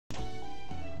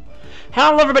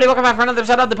Hello everybody, welcome back for another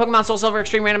episode of the Pokemon Soul Silver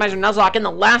Extreme Randomizer Nuzlocke. In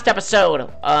the last episode,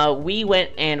 we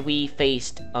went and we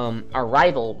faced, our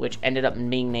rival, which ended up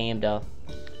being named,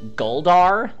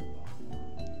 Goldar?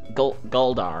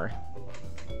 Goldar.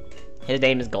 His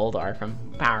name is Goldar from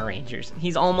Power Rangers.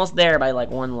 He's almost there by, like,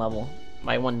 one level.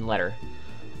 By one letter.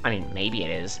 I mean, maybe it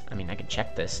is. I mean, I could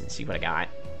check this and see what I got.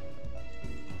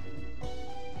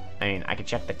 I mean, I could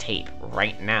check the tape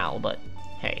right now, but,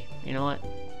 hey, you know what?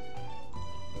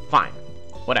 Fine.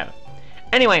 Whatever.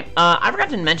 Anyway, I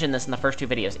forgot to mention this in the first two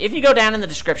videos. If you go down in the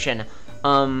description,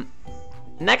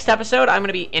 next episode, I'm going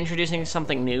to be introducing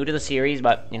something new to the series,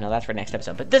 but, you know, that's for next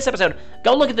episode. But this episode,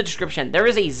 go look at the description. There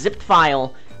is a zipped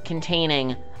file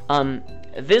containing,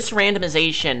 this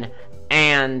randomization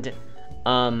and,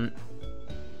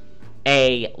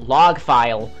 a log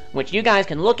file, which you guys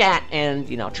can look at and,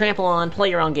 you know, trample on,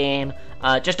 play your own game.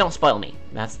 Just don't spoil me.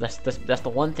 That's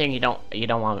the one thing you don't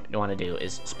want to do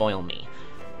is spoil me.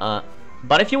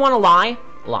 But if you want to lie,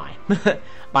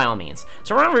 by all means.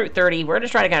 So we're on Route 30. We're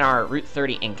just trying to get our Route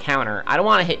 30 encounter. I don't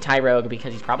want to hit Tyrogue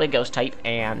because he's probably a ghost type,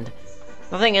 and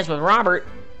the thing is with Robert,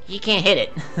 he can't hit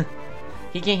it.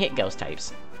 He can't hit ghost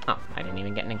types. Oh, I didn't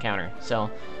even get an encounter. So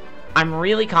I'm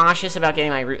really cautious about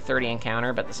getting my Route 30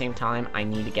 encounter, but at the same time, I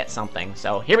need to get something.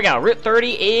 So here we go. Route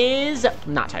 30 is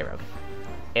not Tyrogue.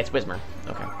 It's Whismur.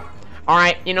 Okay.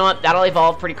 Alright, you know what? That'll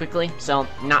evolve pretty quickly, so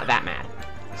not that mad.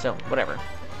 So, whatever.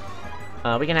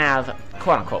 We can have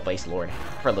quote-unquote Base Lord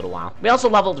for a little while. We also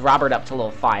leveled Robert up to level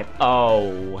 5.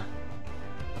 Oh.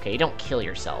 Okay, you don't kill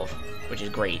yourself, which is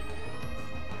great.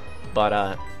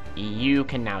 But, you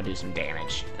can now do some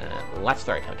damage. Let's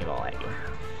throw a Pokeball at you.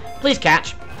 Please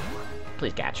catch.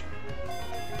 Please catch.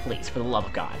 Please, for the love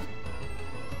of God.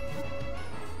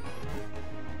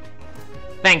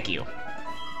 Thank you.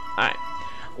 Alright.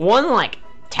 One, like,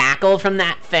 tackle from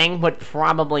that thing would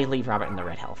probably leave Robert in the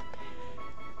red health.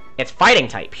 It's fighting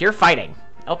type. Pure fighting.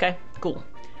 Okay, cool.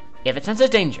 If it senses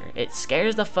danger, it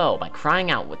scares the foe by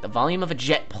crying out with the volume of a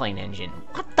jet plane engine.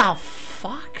 What the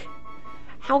fuck?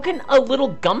 How can a little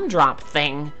gumdrop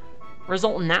thing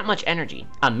result in that much energy?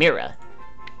 A Mira.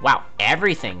 Wow,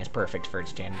 everything is perfect for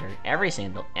its gender. Every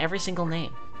single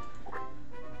name.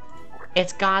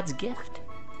 It's God's gift.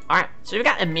 Alright, so we've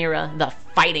got Amira, the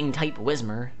fighting type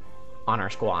Whismur, on our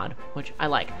squad, which I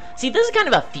like. See, this is kind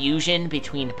of a fusion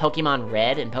between Pokemon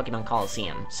Red and Pokemon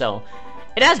Coliseum. So,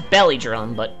 it has Belly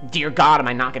Drum, but dear God, am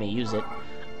I not going to use it.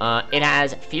 It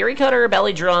has Fury Cutter,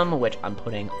 Belly Drum, which I'm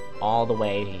putting all the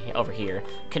way over here.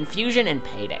 Confusion and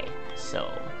Payday.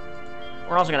 So,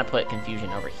 we're also going to put Confusion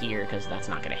over here, because that's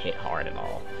not going to hit hard at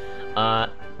all.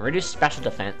 Reduce Special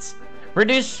Defense.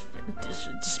 Reduce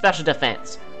Special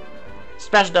Defense.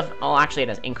 Oh, actually, it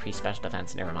has increased Special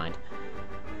Defense. Never mind.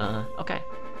 Okay.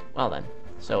 Well, then.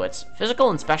 So, it's physical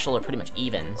and special are pretty much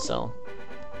even, so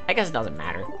I guess it doesn't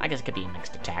matter. I guess it could be a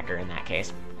mixed attacker in that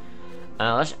case.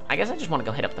 I guess I just want to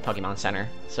go hit up the Pokemon Center.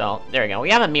 So, there we go.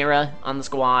 We have a Mira on the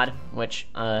squad, which,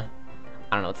 I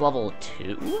don't know, it's level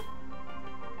 2?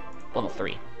 Level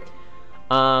 3.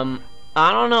 I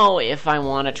don't know if I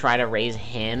want to try to raise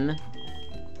him,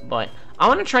 but I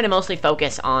want to try to mostly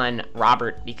focus on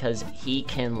Robert because he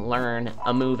can learn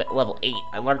a move at level 8.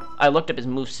 I looked up his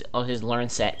moves, his learn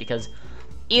set, because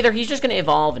either he's just going to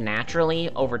evolve naturally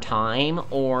over time,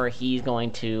 or he's going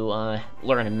to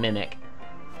learn a Mimic.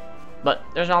 But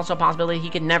there's also a possibility he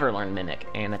could never learn Mimic,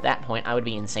 and at that point I would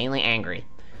be insanely angry.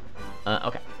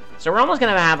 Okay. So we're almost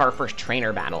going to have our first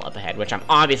trainer battle up ahead, which I'm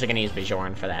obviously going to use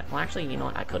Bjorn for that. Well, actually, you know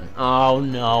what? I couldn't. Oh,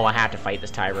 no. I have to fight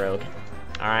this Tyrogue.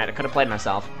 Alright, I could have played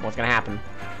myself. What's going to happen?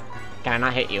 Can I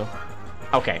not hit you?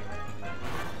 Okay.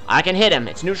 I can hit him.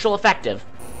 It's neutral effective.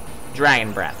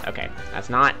 Dragon Breath. Okay. That's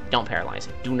not... Don't paralyze.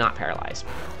 Do not paralyze.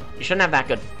 You shouldn't have that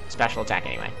good special attack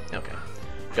anyway. Okay.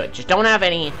 Good. Just don't have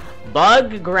any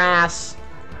Bug, Grass,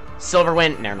 Silver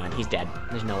Wind. Never mind. He's dead.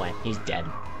 There's no way. He's dead.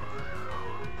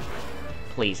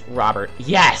 Please, Robert.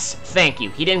 Yes! Thank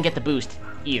you. He didn't get the boost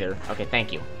either. Okay,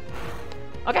 thank you.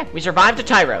 Okay, we survived a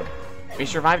Tyrogue. We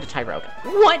survived a Tyrogue.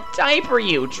 What type are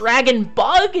you? Dragon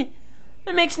Bug?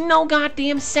 That makes no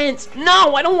goddamn sense.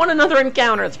 No, I don't want another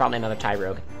encounter. It's probably another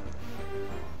Tyrogue.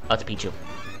 Oh, it's a Pichu.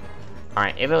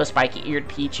 Alright, if it was spiky-eared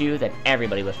Pichu, then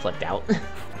everybody would have flipped out.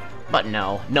 But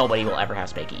no, nobody will ever have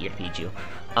spiky-eared Pichu.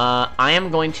 I am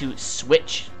going to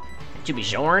switch to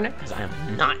Bjorn, because I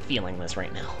am not feeling this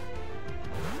right now.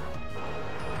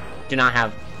 Do not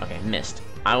have... Okay, missed.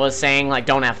 I was saying, like,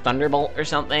 don't have Thunderbolt or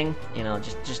something. You know,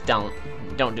 just don't.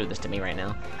 Don't do this to me right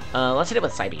now. Let's hit it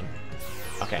with Psybeam.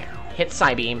 Okay. Hit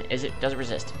Psybeam. Does it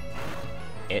resist?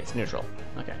 It's neutral.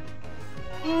 Okay.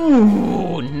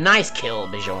 Ooh, nice kill,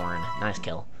 Bjorn. Nice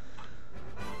kill.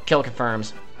 Kill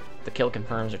confirms. The kill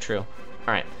confirms are true.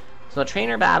 Alright. So the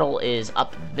trainer battle is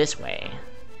up this way.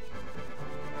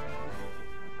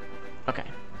 Okay.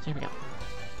 So here we go.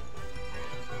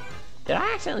 Did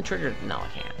I accidentally trigger? No, I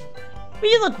can't.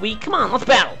 Well, you look weak. Come on, let's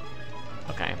battle.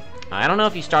 Okay. I don't know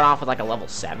if you start off with like a level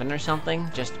 7 or something.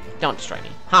 Just don't destroy me.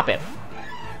 Hop in.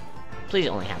 Please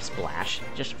only have Splash.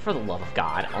 Just for the love of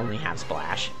God, only have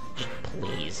Splash. Just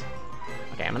please.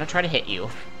 Okay, I'm gonna try to hit you.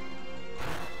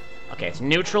 Okay, it's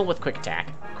neutral with quick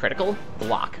attack. Critical,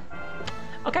 block.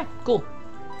 Okay, cool.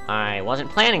 I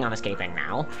wasn't planning on escaping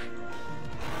now.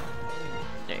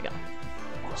 There you go.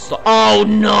 So, oh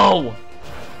no!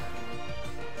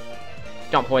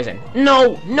 Don't poison.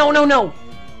 No! No, no, no!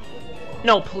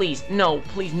 No, please. No,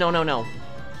 please. No, no, no.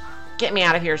 Get me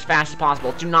out of here as fast as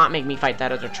possible. Do not make me fight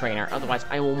that other trainer. Otherwise,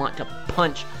 I will want to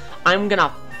punch. I'm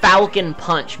gonna Falcon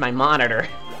punch my monitor.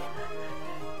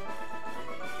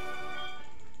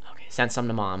 Okay, send some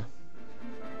to Mom.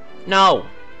 No!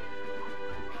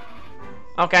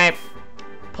 Okay.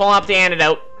 Pull up the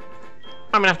antidote.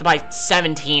 I'm gonna have to buy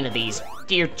 17 of these.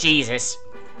 Dear Jesus.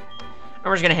 And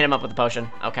we're just gonna hit him up with a potion.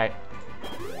 Okay.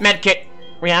 Medkit.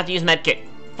 We have to use medkit.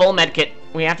 Full medkit.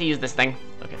 We have to use this thing.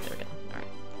 Okay, there we go. Alright.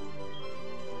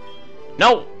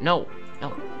 No! No!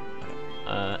 No.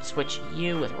 Okay. Switch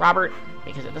you with Robert.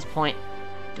 Because at this point,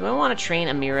 do I want to train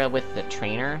Amira with the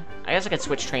trainer? I guess I could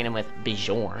switch train him with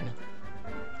Bjorn.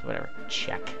 So whatever.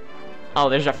 Check. Oh,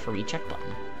 there's a free check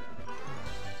button.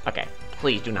 Okay.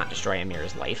 Please do not destroy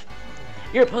Amira's life.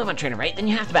 You're a Pokemon trainer, right? Then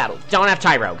you have to battle. Don't have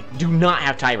Tyrogue. Do not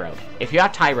have Tyrogue. If you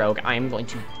have Tyrogue, I am going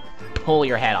to pull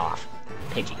your head off.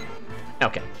 Pidgey.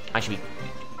 Okay. I should be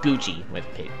Gucci with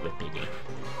Pidgey.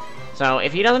 So,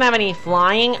 if he doesn't have any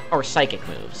flying or psychic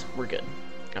moves, we're good.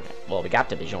 Okay. Well, we got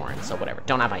to Bjorn, so whatever.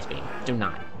 Don't have Ice Beam. Do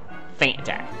not. Faint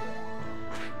attack.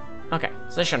 Okay.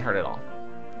 So this shouldn't hurt at all.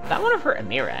 That wouldn't have hurt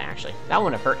Amira, actually. That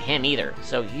wouldn't have hurt him either.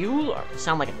 So you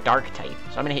sound like a dark type.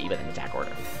 So I'm going to hit you with an attack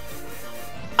order.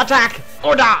 Attack!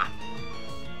 Or die!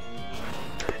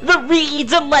 The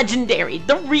reeds are legendary!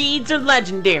 The reeds are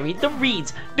legendary! The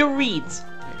reeds! The reeds!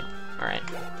 There you go. Alright.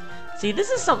 See, this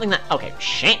is something that... Okay,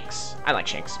 Shanks. I like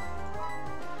Shanks.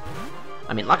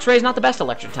 I mean, Luxray's not the best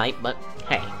electric type, but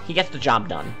hey, he gets the job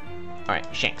done. Alright,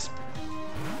 Shanks.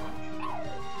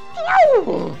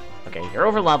 Okay, you're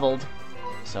over-leveled.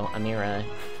 So, Amira,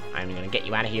 I'm gonna get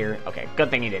you out of here. Okay, good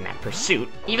thing you didn't have Pursuit.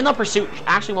 Even though Pursuit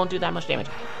actually won't do that much damage.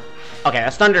 Okay,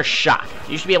 that's Thunder Shock.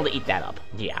 You should be able to eat that up.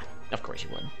 Yeah, of course you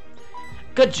would.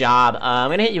 Good job. I'm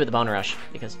gonna hit you with a Bone Rush,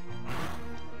 because...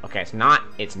 Okay, it's not.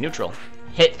 It's neutral.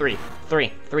 Hit 3.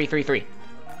 3. 3, 3, 3.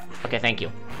 Okay, thank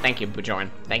you. Thank you, Bjorn.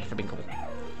 Thank you for being cool.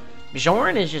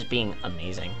 Bjorn is just being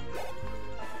amazing.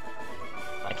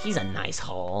 Like, he's a nice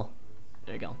haul.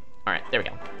 There we go. Alright, there we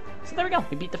go. So there we go.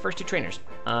 We beat the first 2 trainers.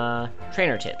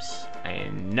 Trainer tips. I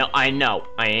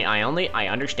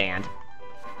understand.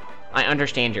 I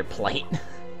understand your plight.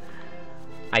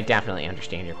 I definitely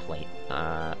understand your plight.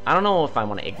 I don't know if I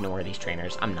want to ignore these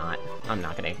trainers. I'm not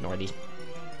gonna ignore these.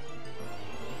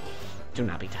 Do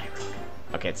not be Tyrogue.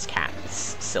 Okay, it's Cat.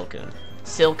 It's Silcoon.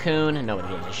 Silcoon, nobody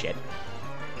gives a shit.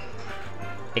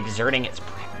 Exerting its...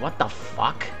 What the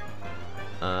fuck?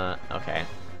 Okay.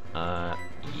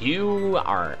 You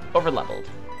are over-leveled.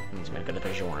 I'm just gonna go to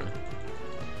Bjorn.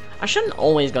 I shouldn't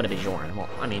always go to Bjorn. Well,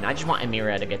 I mean, I just want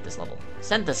Amira to get this level.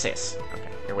 Synthesis. Okay,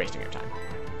 you're wasting your time.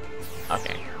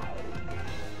 Okay.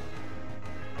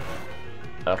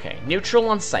 Okay, neutral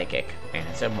on Psychic, and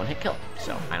it's a one-hit kill,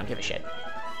 so I don't give a shit.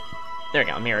 There we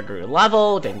go, Amira grew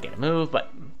level, didn't get a move,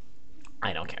 but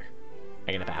I don't care.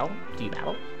 Are you gonna battle? Do you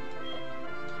battle?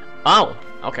 Oh,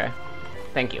 okay.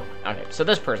 Thank you. Okay, so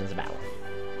this person's a battle.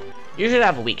 You should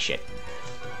have a weak shit.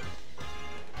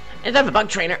 Instead of a bug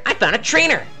trainer, I found a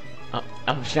trainer!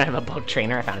 Oh, should I have a bug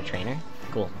trainer? I found a trainer?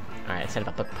 Cool. Alright, instead of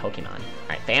a bug Pokemon.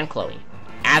 Alright, Fan Chloe.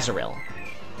 Azurill.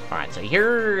 Alright, so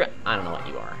you're... I don't know what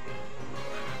you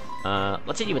are.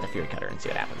 Let's hit you with a Fury Cutter and see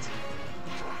what happens.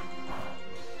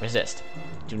 Resist.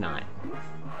 Do not.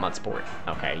 Mud Sport.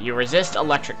 Okay, you resist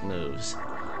electric moves.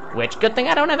 Which, good thing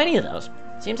I don't have any of those.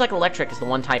 Seems like electric is the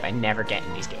one type I never get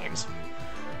in these games.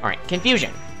 Alright,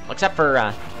 Confusion. Well, except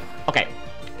for, okay.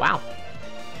 Wow.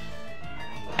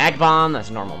 Egg Bomb, that's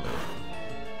a normal move.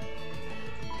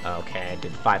 Okay, I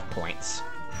did 5 points.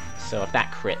 So if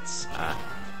that crits,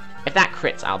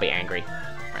 I'll be angry.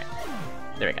 Alright.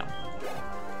 There we go.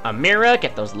 Amira,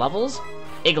 get those levels.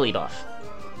 Igglybuff.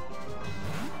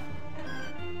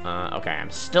 Okay,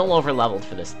 I'm still over-leveled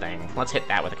for this thing. Let's hit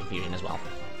that with a Confusion as well.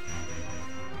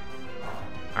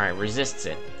 Alright, resists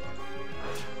it.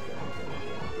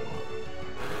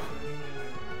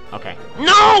 Okay.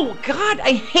 No! God,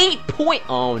 I hate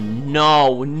Oh,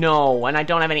 no, no. And I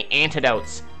don't have any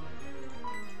antidotes.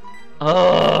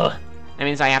 Ugh. That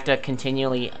means I have to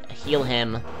continually heal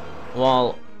him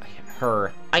while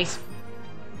her ice...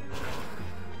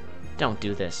 Don't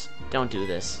do this. Don't do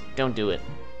this. Don't do it.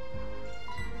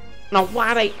 No,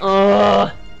 why'd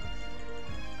I...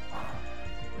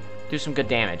 Do some good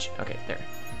damage. Okay, there.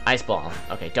 Ice ball.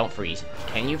 Okay, don't freeze.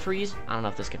 Can you freeze? I don't know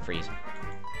if this can freeze.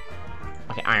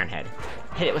 Okay, Iron Head.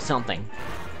 Hit it with something.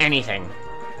 Anything.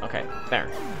 Okay,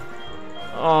 there.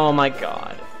 Oh my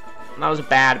god. That was a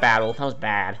bad battle. That was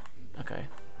bad. Okay.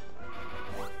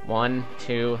 1,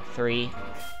 2, 3.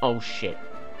 Oh shit.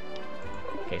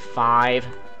 Okay, 5.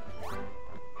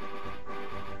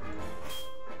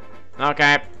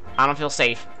 Okay. I don't feel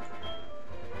safe.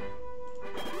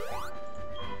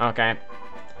 Okay.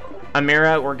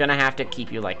 Amira, we're gonna have to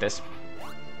keep you like this.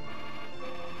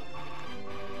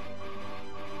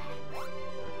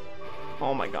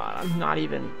 Oh my god, I'm not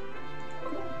even...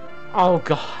 Oh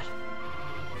god.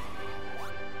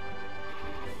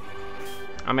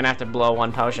 I'm gonna have to blow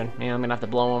one potion. Yeah, I'm gonna have to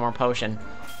blow one more potion.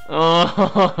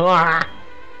 Oh,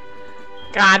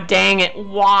 god dang it,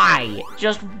 why?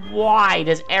 Just why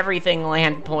does everything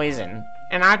land poison?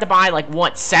 And I have to buy, like,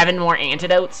 what, 7 more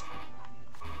antidotes?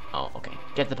 Oh, okay.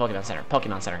 Get to the Pokemon Center.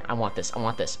 Pokemon Center. I want this. I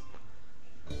want this.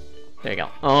 There you go.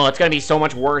 Oh, it's gonna be so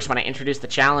much worse when I introduce the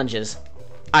challenges.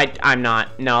 I'm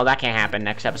not. No, that can't happen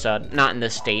next episode. Not in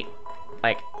this state.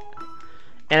 Like,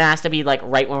 it has to be, like,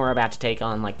 right when we're about to take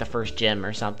on, like, the first gym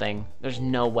or something. There's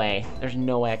no way. There's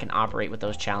no way I can operate with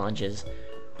those challenges.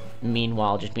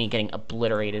 Meanwhile, just me getting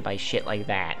obliterated by shit like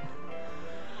that.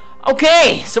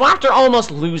 Okay, so after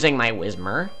almost losing my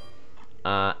Whismur,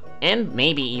 and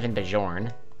maybe even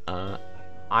Bjorn,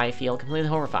 I feel completely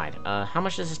horrified. How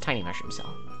much does this tiny mushroom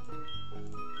sell?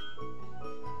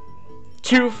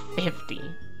 250.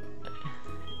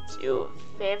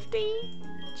 250?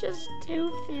 Just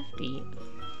 250.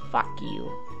 Fuck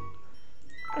you.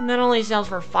 And that only sells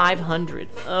for 500.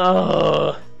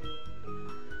 Ugh.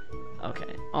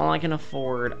 Okay, all I can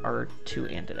afford are 2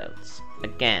 antidotes.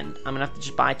 Again, I'm gonna have to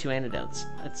just buy 2 antidotes.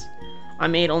 I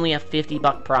made only a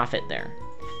 $50 profit there.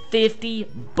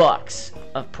 $50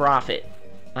 of profit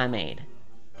I made.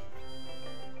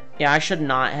 Yeah, I should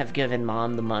not have given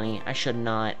Mom the money. I should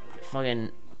not.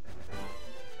 Fucking...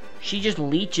 She just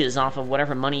leeches off of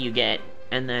whatever money you get,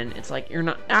 and then it's like, you're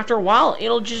not... After a while,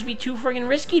 it'll just be too friggin'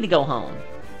 risky to go home.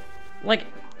 Like,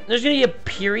 there's gonna be a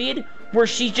period where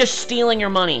she's just stealing your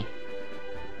money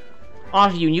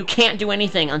off you, and you can't do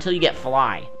anything until you get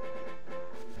Fly.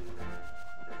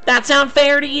 That sound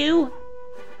fair to you?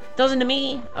 Doesn't to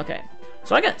me? Okay.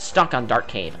 So I got stuck on Dark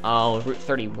Cave. Oh, Route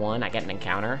 31, I get an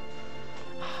encounter.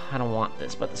 I don't want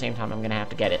this, but at the same time, I'm gonna have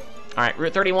to get it. Alright,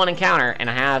 Route 31 encounter, and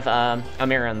I have a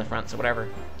mirror in the front, so whatever.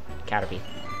 Caterpie.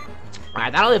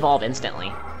 Alright, that'll evolve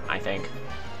instantly, I think.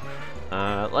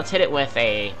 Let's hit it with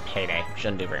a Heyday.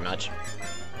 Shouldn't do very much.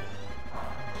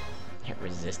 It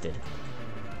resisted.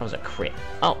 That was a crit.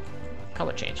 Oh,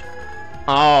 color change.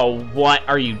 Oh, what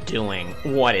are you doing?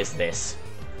 What is this?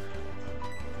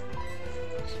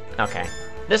 Okay.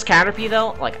 This Caterpie,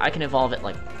 though, like, I can evolve it,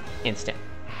 like, instant.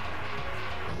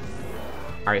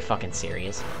 Are you fucking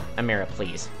serious? Amira,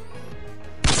 please.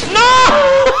 No!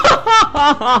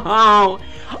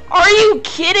 Are you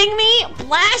kidding me?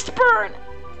 Blast burn!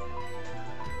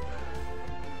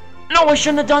 No, I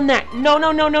shouldn't have done that. No,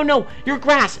 no, no, no, no. Your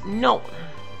grass. No.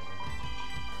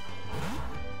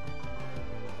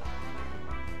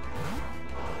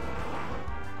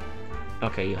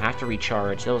 Okay, you have to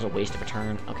recharge. That was a waste of a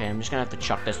turn. Okay, I'm just gonna have to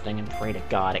chuck this thing and pray to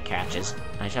God it catches.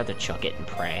 I just have to chuck it and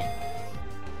pray.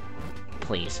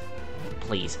 Please.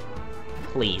 Please.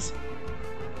 Please.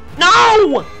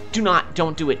 No! Do not.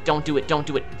 Don't do it. Don't do it. Don't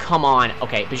do it. Come on.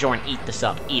 Okay, Bjorn, eat this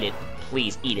up. Eat it.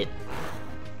 Please, eat it.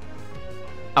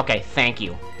 Okay, thank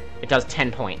you. It does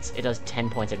 10 points. It does 10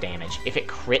 points of damage. If it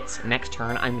crits next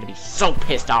turn, I'm gonna be so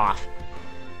pissed off.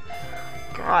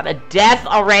 God, a death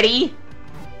already?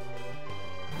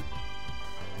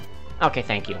 Okay,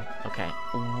 thank you. Okay.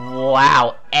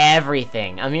 Wow,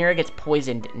 everything. Amira gets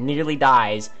poisoned, nearly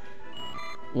dies.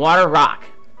 Water rock.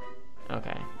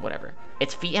 Okay, whatever.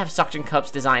 Its feet have suction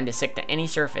cups designed to stick to any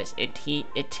surface. It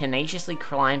tenaciously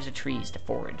climbs the trees to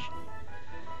forage.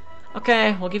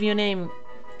 Okay, we'll give you a name,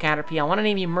 Caterpie. I want to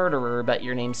name you Murderer, but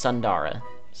your name's Sundara.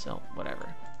 So,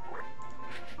 whatever.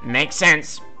 Makes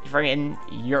sense. Friggin'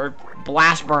 your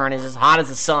blast burn is as hot as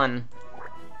the sun.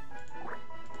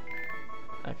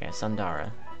 Okay,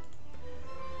 Sundara.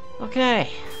 Okay.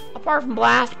 Apart from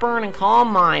Blast Burn and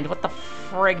Calm Mind, what the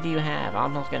frig do you have?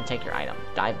 I'm just gonna take your item.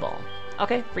 Dive Ball.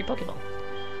 Okay, free Pokeball.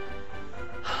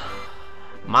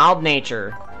 Mild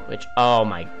nature, which, oh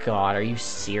my god, are you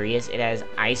serious? It has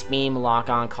Ice Beam, Lock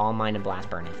On, Calm Mind, and Blast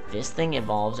Burn. If this thing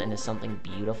evolves into something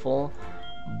beautiful,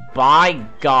 by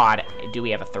god, do we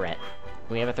have a threat?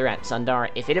 We have a threat. Sundara,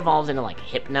 if it evolves into, like,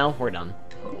 Hypno, we're done.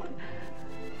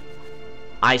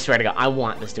 I swear to god, I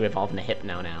want this to evolve into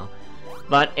Hypno now.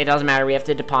 But it doesn't matter, we have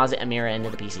to deposit Amira into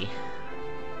the PC.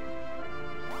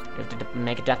 We have to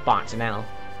make a death box now.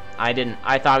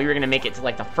 I thought we were gonna make it to,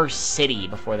 like, the first city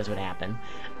before this would happen.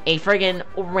 A friggin'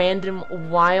 random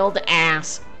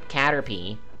wild-ass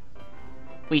Caterpie.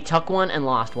 We took one and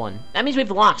lost one. That means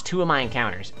we've lost 2 of my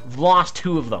encounters. We've lost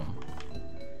 2 of them.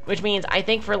 Which means, I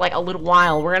think for, like, a little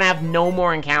while, we're gonna have no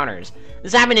more encounters.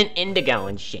 This happened in Indigo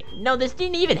and shit. No, this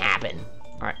didn't even happen.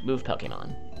 Alright, move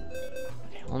Pokemon.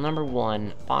 Okay, well, number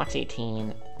 1, Fox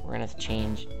 18. We're gonna have to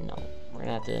change... No, we're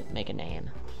gonna have to make a name.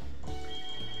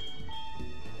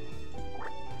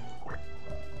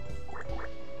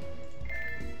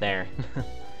 There.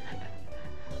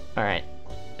 Alright,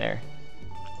 there.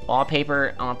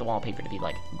 Wallpaper, I want the wallpaper to be,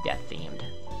 like, death-themed.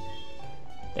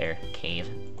 There, cave.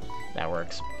 That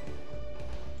works.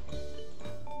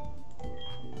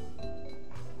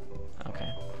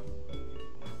 Okay.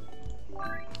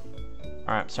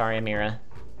 Alright, sorry, Amira.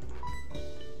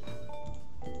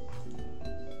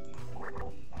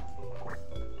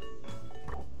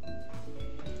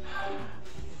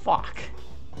 Fuck.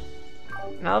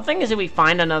 Now, the thing is, if we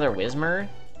find another Whismur,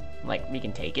 like, we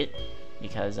can take it.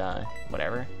 Because,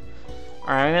 whatever.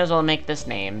 Alright, I may as well make this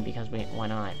name, because why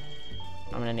not?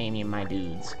 I'm gonna name you my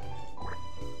dudes.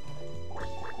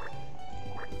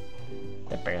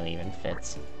 That barely even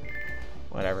fits.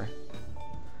 Whatever.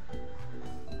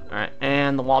 Alright,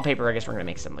 and the wallpaper, I guess we're gonna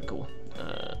make something cool.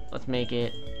 Let's make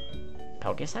it...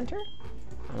 Poke Center?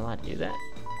 I'm allowed to do that.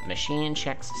 Machine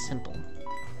checks simple.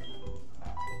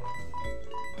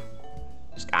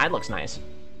 Sky looks nice.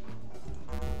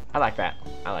 I like that.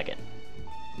 I like it.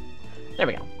 There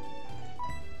we go.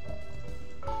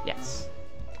 Yes.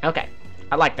 Okay.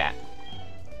 I like that.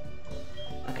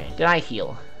 Okay, did I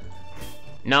heal?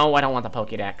 No, I don't want the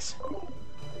Pokédex.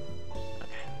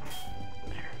 Okay.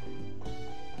 There.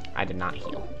 I did not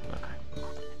heal. Okay.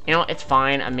 You know, it's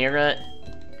fine. Amira...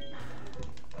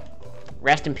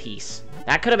 Rest in peace.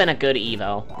 That could have been a good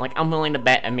Evo. Like, I'm willing to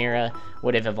bet Amira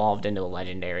would have evolved into a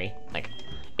legendary. Like,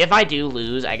 if I do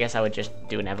lose, I guess I would just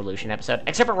do an evolution episode.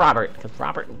 Except for Robert, because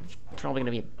Robert is probably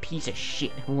going to be a piece of shit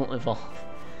who won't evolve.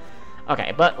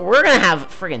 Okay, but we're going to have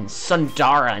friggin'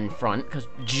 Sundara in front, because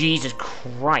Jesus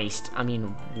Christ. I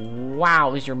mean,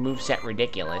 wow, is your moveset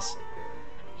ridiculous.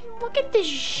 Look at this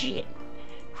shit.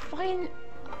 Fine.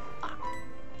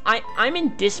 I'm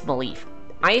in disbelief.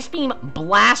 Ice Beam,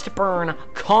 Blast Burn,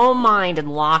 Calm Mind,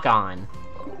 and Lock On.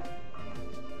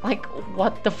 Like,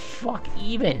 what the fuck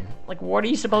even? Like, what are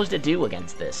you supposed to do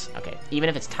against this? Okay, even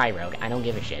if it's Tyrogue, I don't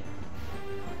give a shit.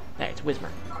 There, it's Whismur.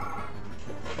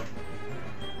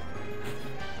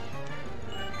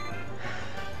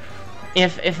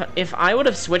 If I would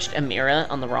have switched Amira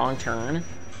on the wrong turn,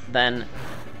 then,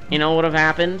 you know what would have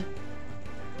happened?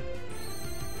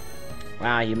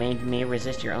 Wow, you made me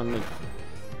resist your own move.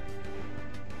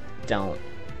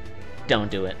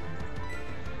 Don't do it.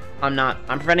 I'm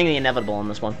preventing the inevitable on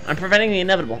this one. I'm preventing the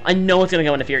inevitable. I know it's gonna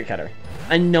go into Fury Cutter.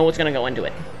 I know it's gonna go into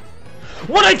it.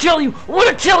 What'd I tell you?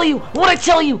 What'd I tell you? What'd I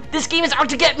tell you? This game is out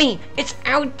to get me! It's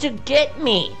out to get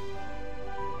me!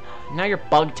 Now you're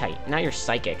bug type. Now you're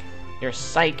psychic. You're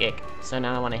psychic. So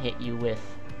now I want to hit you with...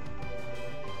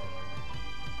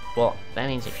 Well, that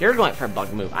means if you're going for a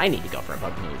bug move, I need to go for a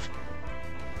bug move.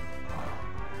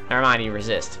 Never mind, you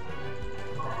resist.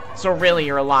 So really,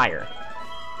 you're a liar.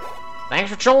 Thanks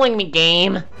for trolling me,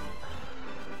 game!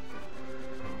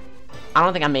 I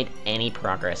don't think I made any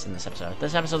progress in this episode.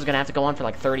 This episode's gonna have to go on for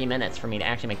like 30 minutes for me to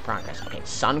actually make progress. Okay,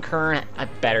 Sun Current, I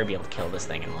better be able to kill this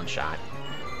thing in one shot.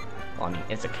 Well, I mean,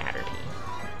 it's a Caterpie.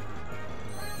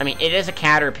 I mean, it is a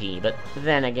Caterpie, but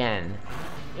then again,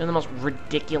 you have the most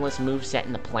ridiculous moveset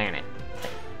in the planet.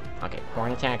 Okay,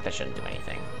 Horn Attack, that shouldn't do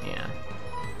anything. Yeah.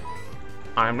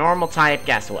 I'm normal type,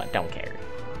 guess what? Don't care.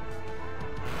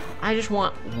 I just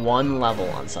want one level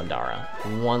on Sundara.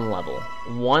 One level.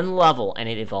 One level, and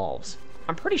it evolves.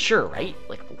 I'm pretty sure, right?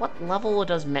 Like, what level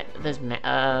do I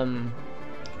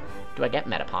get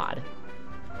Metapod?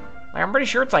 Like, I'm pretty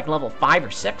sure it's like level 5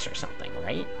 or 6 or something,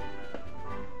 right?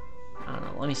 I don't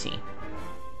know, let me see.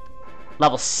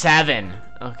 Level 7!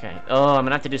 Okay. Oh, I'm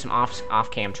gonna have to do some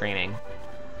off-cam training.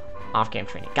 Off-cam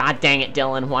training. God dang it,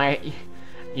 Dylan, why...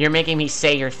 You're making me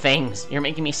say your things. You're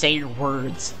making me say your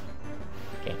words.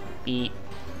 Okay, be...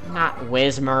 Not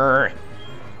Whismur.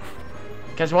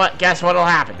 Guess what? Guess what'll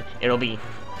happen? It'll be...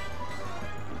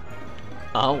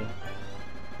 Oh.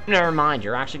 Never mind,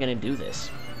 you're actually gonna do this.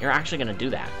 You're actually gonna do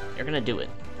that. You're gonna do it.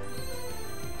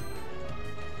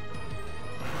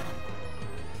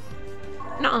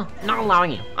 No, not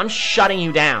allowing you. I'm shutting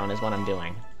you down is what I'm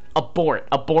doing. Abort.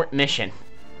 Abort mission.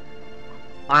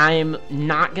 I'm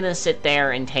not gonna sit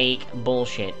there and take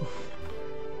bullshit.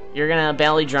 You're gonna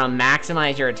belly drum,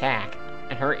 maximize your attack,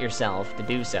 and hurt yourself to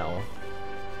do so.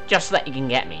 Just so that you can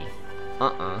get me.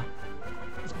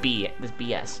 This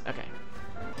BS. Okay.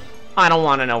 I don't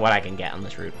want to know what I can get on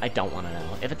this route. I don't want to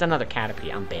know. If it's another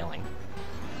Caterpie, I'm bailing.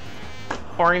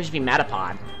 Or it can just be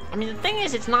Metapod. I mean, the thing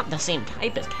is, it's not the same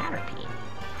type as Caterpie.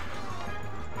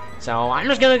 So, I'm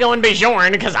just gonna go in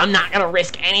Bjorn, because I'm not gonna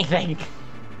risk anything.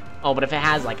 Oh, but if it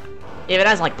has, like,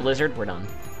 Blizzard, we're done.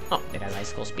 Oh, it has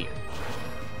Icicle Spear.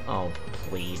 Oh,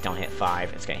 please, don't hit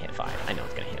 5. It's gonna hit 5. I know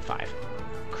it's gonna hit 5.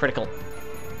 Critical.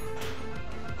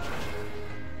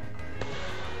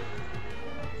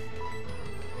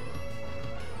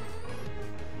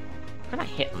 What did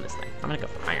I hit on this thing? I'm gonna go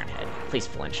for Iron Head. Please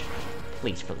flinch.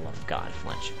 Please, for the love of God,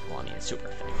 flinch. Well, I mean, it's super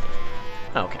effective.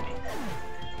 Okay.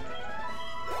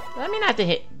 Does that mean I have to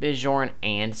hit Bjorn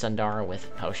and Sundara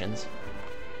with potions?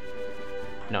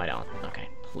 No, I don't. Okay,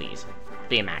 please.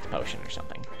 Be a max potion or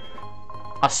something.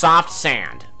 A soft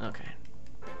sand. Okay.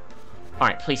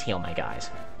 Alright, please heal my guys.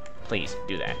 Please,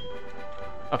 do that.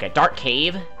 Okay, Dark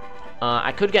Cave.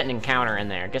 I could get an encounter in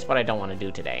there. Guess what I don't want to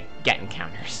do today? Get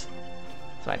encounters.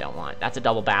 So I don't want. That's a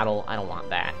double battle. I don't want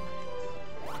that.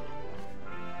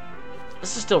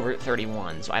 This is still Route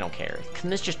 31, so I don't care. Can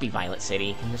this just be Violet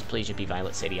City? Can this please just be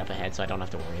Violet City up ahead so I don't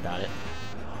have to worry about it?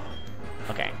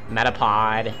 Okay,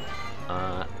 Metapod.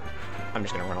 I'm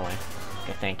just gonna run away.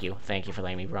 Okay, thank you. Thank you for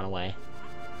letting me run away.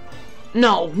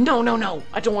 No! No, no, no!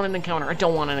 I don't want an encounter. I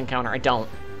don't want an encounter. I don't.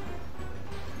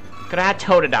 Could have had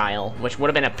Totodile, which would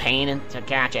have been a pain to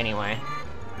catch anyway.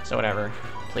 So whatever.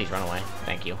 Please run away.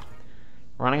 Thank you.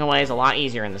 Running away is a lot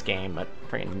easier in this game, but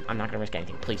friggin', I'm not gonna risk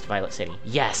anything. Please, Violet City.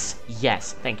 Yes!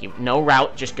 Yes! Thank you. No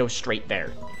route, just go straight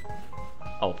there.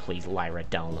 Oh, please, Lyra,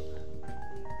 don't.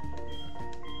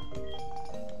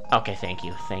 Okay, thank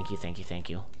you. Thank you, thank you,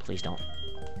 thank you. Please don't.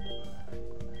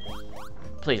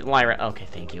 Please, Lyra. Okay,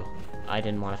 thank you. I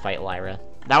didn't want to fight Lyra.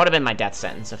 That would have been my death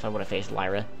sentence if I would have faced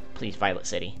Lyra. Please, Violet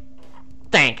City.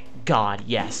 Thank God,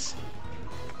 yes.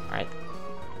 Alright.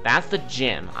 That's the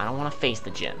gym. I don't want to face the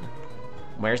gym.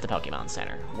 Where's the Pokemon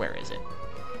Center? Where is it?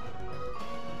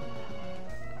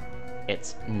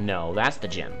 No, that's the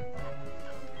gym.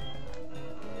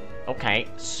 Okay,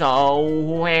 so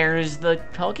where's the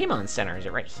Pokemon Center? Is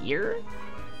it right here?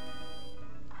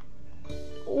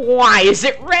 Why is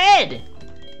it red?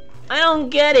 I don't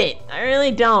get it. I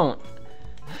really don't.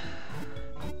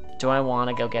 Do I want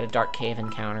to go get a Dark Cave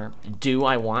encounter? Do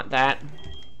I want that?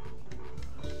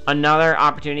 Another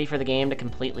opportunity for the game to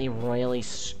completely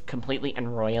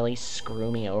and royally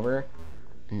screw me over?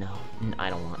 No,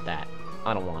 I don't want that.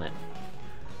 I don't want it.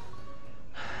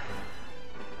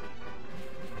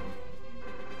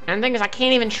 And the thing is, I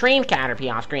can't even train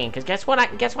Caterpie off screen, because guess what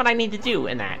I need to do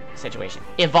in that situation?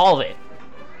 Evolve it.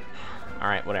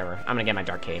 Alright, whatever. I'm gonna get my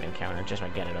Dark Cave encounter, just so I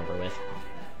get it over with.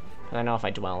 Because I know if I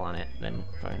dwell on it, then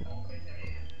fine.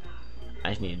 I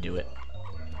just need to do it.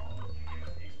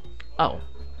 Oh.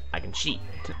 I can cheat.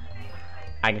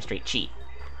 I can straight cheat.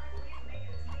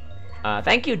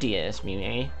 Thank you, DS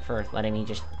for letting me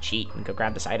just cheat and go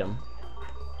grab this item.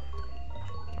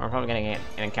 I'm probably gonna get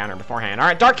an encounter beforehand.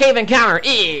 Alright, Dark Cave encounter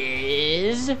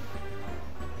is...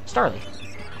 Starly.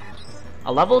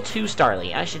 A level 2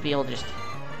 Starly. I should be able to just...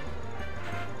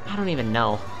 I don't even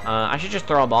know. I should just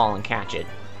throw a ball and catch it.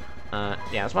 Yeah,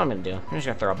 that's what I'm gonna do. I'm just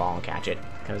gonna throw a ball and catch it.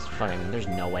 Because fucking, there's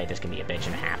no way this can be a bitch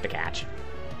and a half to catch.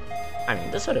 I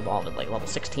mean, this would evolve at, like, level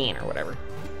 16 or whatever.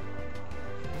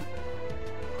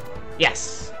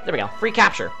 Yes! There we go. Free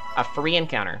capture. A free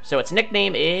encounter. So its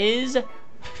nickname is...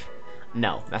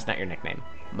 No, that's not your nickname.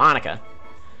 Monica.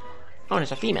 Oh, and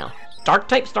it's a female.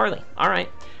 Dark-type Starly. Alright.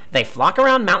 They flock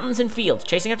around mountains and fields,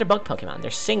 chasing after bug Pokemon.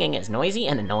 Their singing is noisy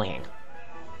and annoying.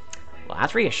 Well,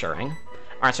 that's reassuring.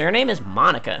 Alright, so your name is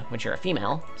Monica, which you're a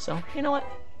female. So, you know what?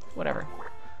 Whatever.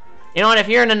 You know what, if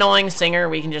you're an annoying singer,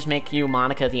 we can just make you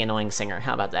Monica the annoying singer.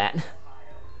 How about that?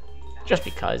 Just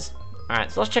because.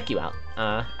 Alright, so let's check you out.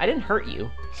 I didn't hurt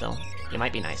you, so you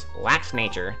might be nice. Lax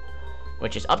Nature,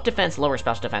 which is up defense, lower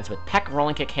special defense with Peck,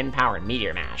 Rolling Kick, Hidden Power, and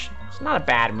Meteor Mash. It's not a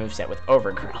bad moveset with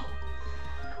Overgrow.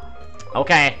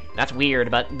 Okay, that's weird,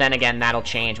 but then again, that'll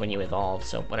change when you evolve,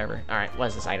 so whatever. Alright, what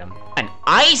is this item? An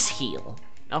Ice Heal!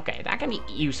 Okay, that can be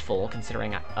useful,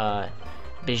 considering,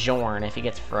 Bjorn, if he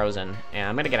gets frozen. And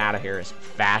I'm gonna get out of here as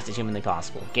fast as humanly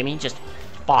possible. Give me just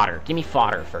fodder. Give me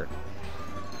fodder for...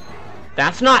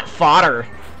 That's not fodder.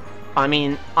 I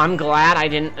mean, I'm glad I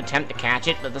didn't attempt to catch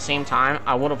it, but at the same time,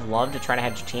 I would have loved to try to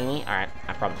have Dratini. Alright,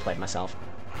 I probably played myself.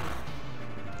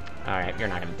 Alright, you're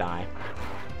not gonna die.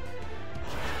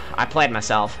 I played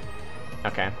myself.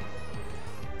 Okay.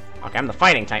 Okay, I'm the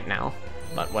fighting type now,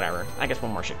 but whatever. I guess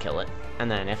one more should kill it. And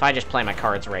then, if I just play my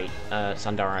cards right,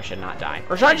 Sundara should not die.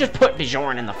 Or should I just put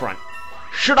Bjorn in the front?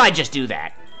 Should I just do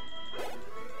that?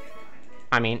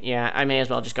 I mean, yeah, I may as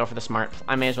well just go for the smart...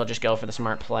 I may as well just go for the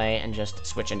smart play and just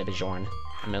switch into Bjorn.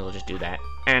 I may as well just do that.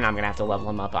 And I'm gonna have to level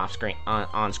him up off screen,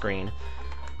 on screen.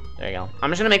 There you go. I'm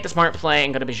just gonna make the smart play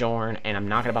and go to Bjorn, and I'm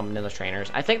not gonna bump into those trainers.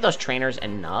 I think those trainers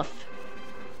enough.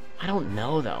 I don't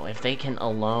know, though, if they can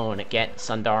alone get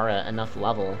Sundara enough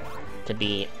level to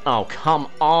be... Oh, come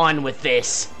on with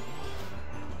this!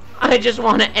 I just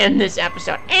want to end this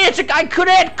episode. And I could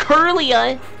have had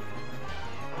Curlia!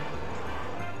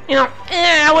 You know,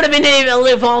 I would have been able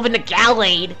to evolve into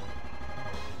Gallade.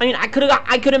 I mean, I could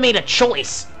have made a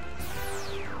choice.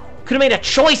 Could have made a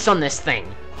choice on this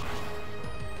thing.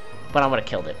 But I would have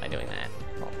killed it by doing that.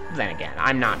 Well, then again,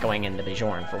 I'm not going into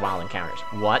Bjorn for wild encounters.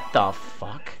 What the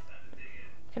fuck?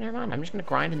 Okay, never mind. I'm just gonna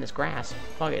grind in this grass.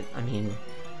 Fuck it. I mean,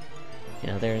 you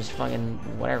know, there's fucking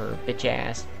whatever, bitch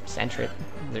ass Sentret.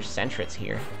 There's Sentrets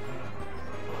here.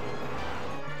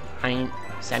 I mean,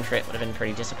 Sentret would have been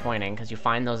pretty disappointing because you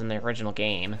find those in the original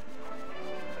game.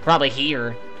 Probably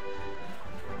here.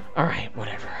 Alright,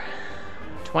 whatever.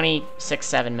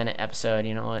 26-7 minute episode.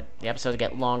 You know what? The episodes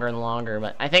get longer and longer,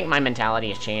 but I think my mentality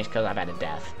has changed because I've had a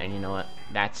death. And you know what?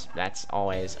 That's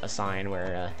always a sign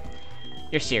where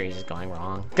your series is going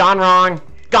wrong. Gone wrong!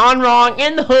 Gone wrong!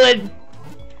 In the hood!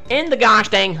 In the gosh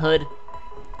dang hood!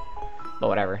 But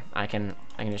whatever. I can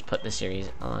just put this series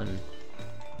on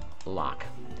lock.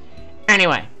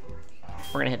 Anyway,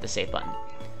 we're gonna hit the save button.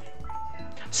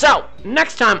 So,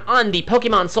 next time on the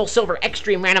Pokemon Soul Silver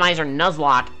Extreme Randomizer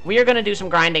Nuzlocke, we are gonna do some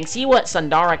grinding, see what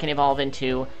Sundara can evolve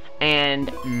into,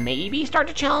 and maybe start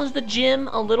to challenge the gym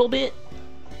a little bit.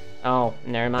 Oh,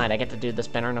 never mind, I get to do the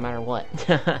spinner no matter what.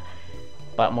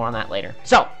 But more on that later.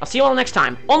 So, I'll see you all next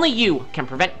time. Only you can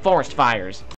prevent forest fires.